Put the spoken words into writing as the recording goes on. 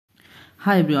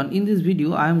Hi everyone, in this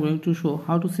video I am going to show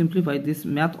how to simplify this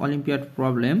Math Olympiad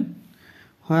problem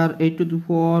where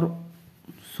 81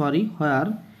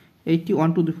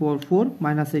 to the power 4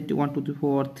 minus 81 to the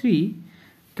power 3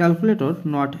 calculator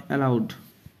not allowed,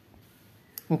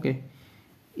 okay,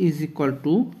 is equal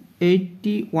to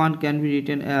 81 can be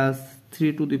written as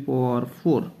 3 to the power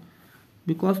 4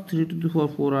 because 3 to the power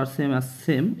 4 are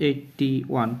same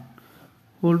 81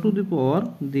 whole to the power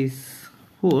this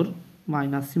 4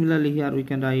 minus, similarly here we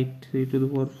can write 3 to the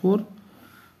power 4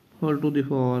 whole to the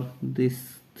power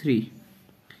this 3.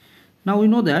 Now we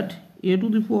know that a to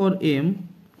the power m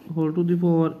whole to the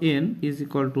power n is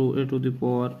equal to a to the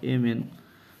power mn.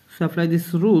 So apply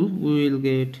this rule, we will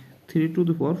get 3 to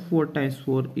the power 4 times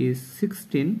 4 is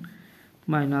 16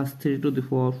 minus 3 to the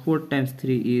power 4 times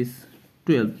 3 is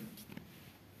 12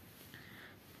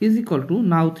 is equal to,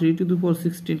 now 3 to the power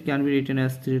 16 can be written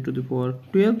as 3 to the power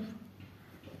 12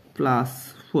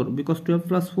 plus 4 because 12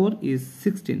 plus 4 is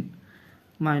 16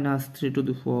 minus 3 to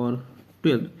the power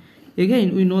 12.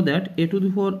 Again we know that a to the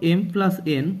power m plus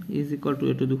n is equal to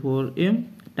a to the power m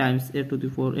times a to the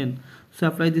power n. So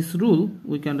apply this rule,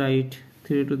 we can write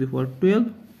 3 to the power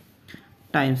 12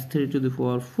 times 3 to the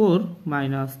power 4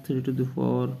 minus 3 to the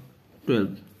power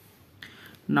 12.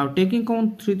 Now taking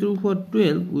count 3 to the power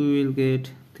 12, we will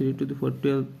get 3 to the power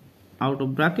 12 out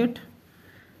of bracket.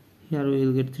 Here we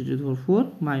will get 3 to the power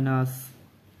 4 minus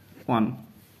 1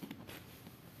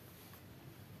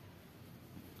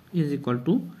 is equal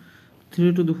to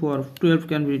 3 to the power 12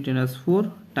 can be written as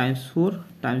 4 times 4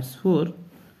 times 4,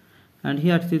 and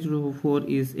here 3 to the power 4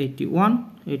 is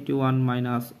 81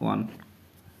 minus 1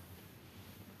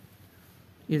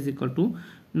 is equal to,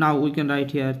 now we can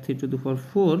write here 3 to the power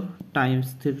 4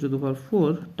 times 3 to the power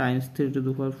 4 times 3 to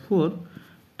the power 4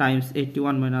 times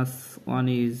 81 minus 1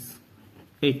 is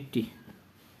 80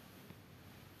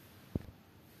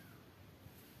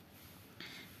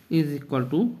 is equal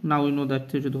to, now we know that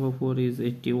 3 to the power 4 is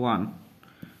 81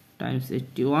 times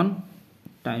 81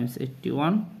 times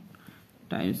 81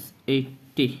 times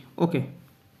 80. Okay,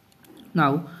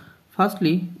 now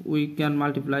firstly we can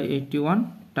multiply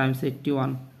 81 times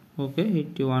 81. Okay,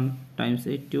 81 times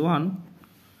 81,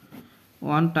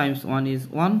 1 times 1 is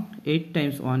 1, 8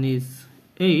 times 1 is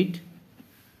 8,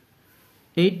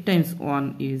 8 times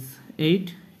 1 is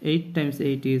 8, 8 times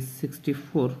 8 is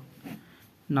 64.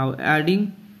 Now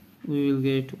adding, we will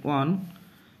get 1,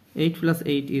 8 plus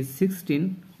 8 is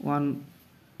 16, 1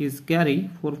 is carry,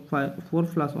 4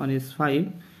 plus 1 is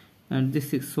 5, and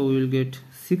this 6, so we will get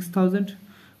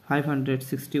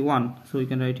 6561. So we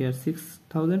can write here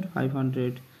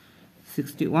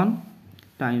 6561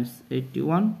 times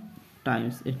 81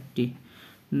 times 80.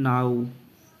 Now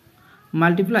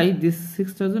multiply this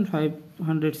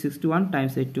 6561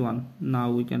 times 81. Now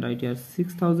we can write here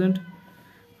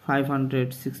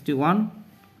 6561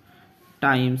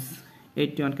 times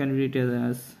 81 can be written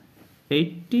as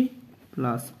 80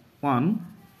 plus 1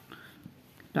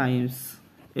 times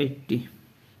 80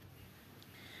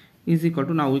 is equal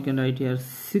to, now we can write here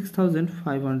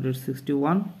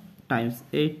 6561 times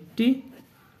 80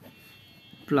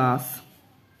 plus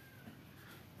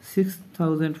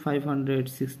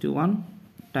 6561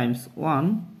 times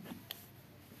 1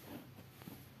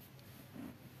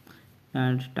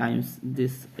 and times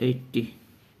this 80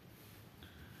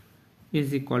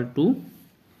 is equal to,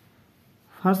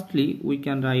 firstly we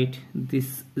can write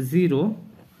this 0.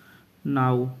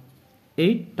 Now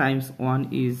 8 times 1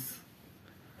 is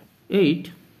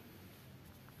 8,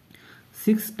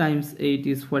 6 times 8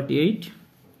 is 48,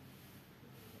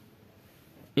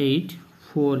 8,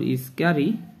 4 is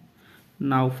carry.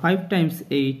 Now 5 times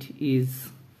 8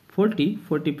 is 40,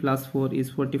 40 plus 4 is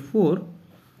 44,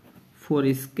 4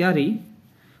 is carry.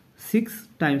 6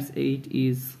 times 8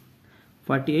 is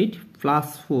 48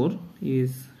 plus 4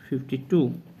 is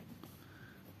 52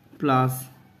 plus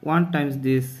 1 times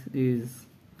this is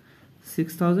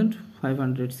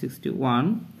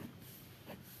 6561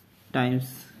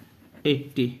 times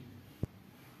 80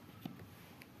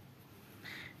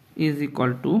 is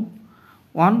equal to,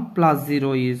 1 plus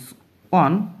 0 is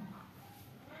 1,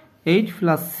 8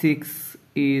 plus 6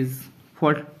 is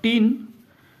 14,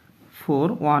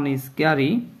 4, 1 is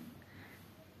carry,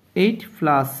 8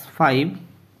 plus 5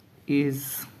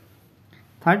 is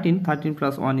 13, 13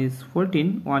 plus 1 is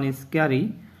 14, 1 is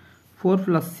carry, 4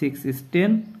 plus 6 is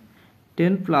 10,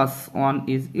 10 plus 1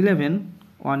 is 11,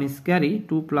 1 is carry,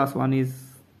 2 plus 1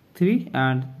 is 3,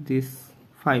 and this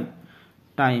 5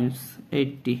 times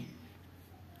 80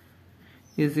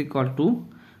 is equal to,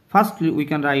 firstly we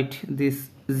can write this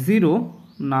 0.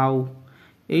 Now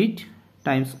 8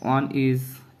 times 1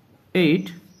 is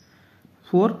 8,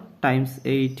 4 times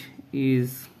 8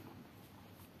 is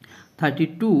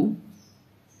 32,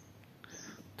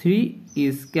 3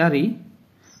 is carry,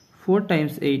 4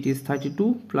 times 8 is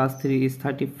 32, plus 3 is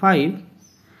 35,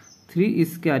 3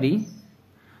 is carry,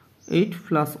 8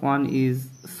 plus 1 is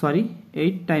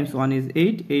 8 times 1 is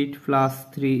 8, 8 plus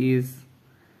 3 is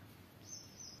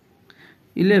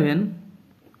 11,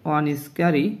 1 is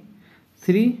carry,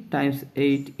 3 times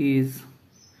 8 is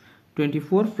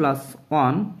 24 plus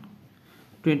 1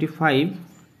 25,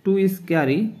 2 is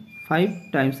carry,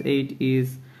 5 times 8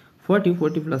 is 40,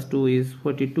 40 plus 2 is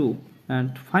 42,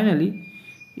 and finally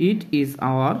it is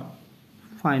our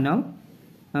final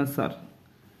answer.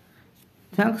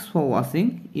 Thanks for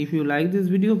watching. If you like this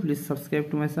video, please subscribe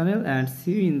to my channel and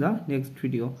see you in the next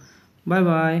video. Bye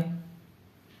bye.